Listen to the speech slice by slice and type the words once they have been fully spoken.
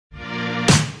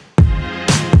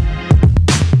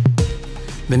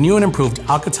The new and improved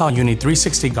Alcatel UNI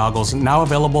 360 goggles, now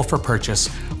available for purchase,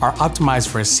 are optimized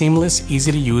for a seamless,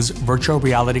 easy-to-use virtual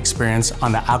reality experience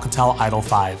on the Alcatel IDOL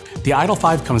 5. The IDOL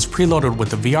 5 comes preloaded with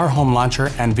the VR Home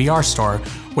Launcher and VR Store,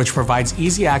 which provides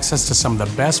easy access to some of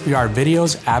the best VR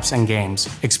videos, apps, and games.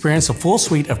 Experience a full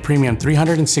suite of premium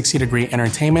 360-degree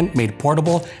entertainment made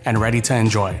portable and ready to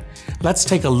enjoy. Let's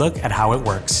take a look at how it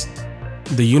works.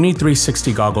 The UNI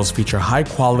 360 goggles feature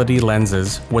high-quality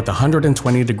lenses with a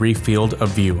 120-degree field of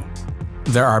view.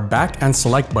 There are back and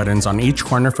select buttons on each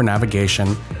corner for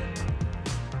navigation,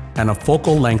 and a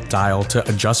focal length dial to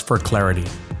adjust for clarity.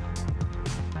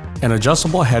 An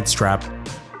adjustable head strap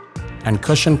and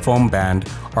cushion foam band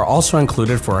are also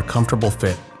included for a comfortable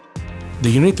fit. The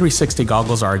UNI 360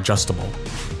 goggles are adjustable,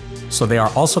 so they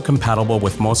are also compatible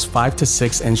with most 5 to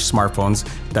 6-inch smartphones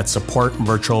that support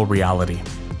virtual reality.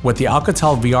 With the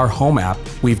Alcatel VR Home app,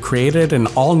 we've created an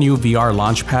all-new VR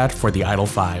launchpad for the IDOL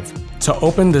 5. To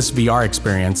open this VR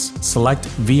experience, select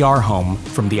VR Home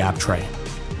from the app tray.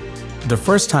 The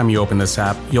first time you open this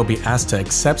app, you'll be asked to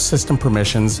accept system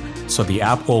permissions so the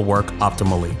app will work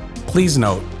optimally. Please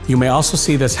note, you may also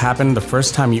see this happen the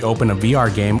first time you open a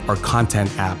VR game or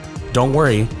content app. Don't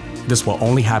worry, this will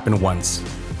only happen once.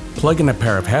 Plug in a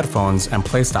pair of headphones and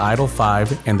place the IDOL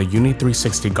 5 in the UNI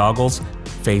 360 goggles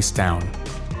face down.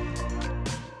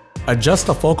 Adjust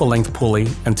the focal length pulley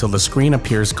until the screen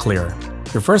appears clear.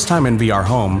 Your first time in VR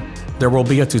Home, there will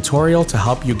be a tutorial to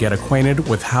help you get acquainted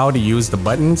with how to use the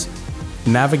buttons,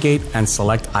 navigate, and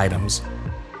select items.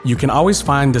 You can always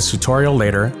find this tutorial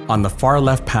later on the far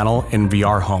left panel in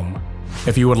VR Home.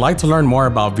 If you would like to learn more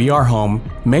about VR Home,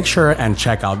 make sure and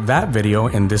check out that video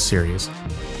in this series.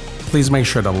 Please make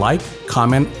sure to like,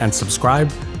 comment, and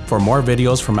subscribe for more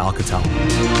videos from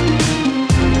Alcatel.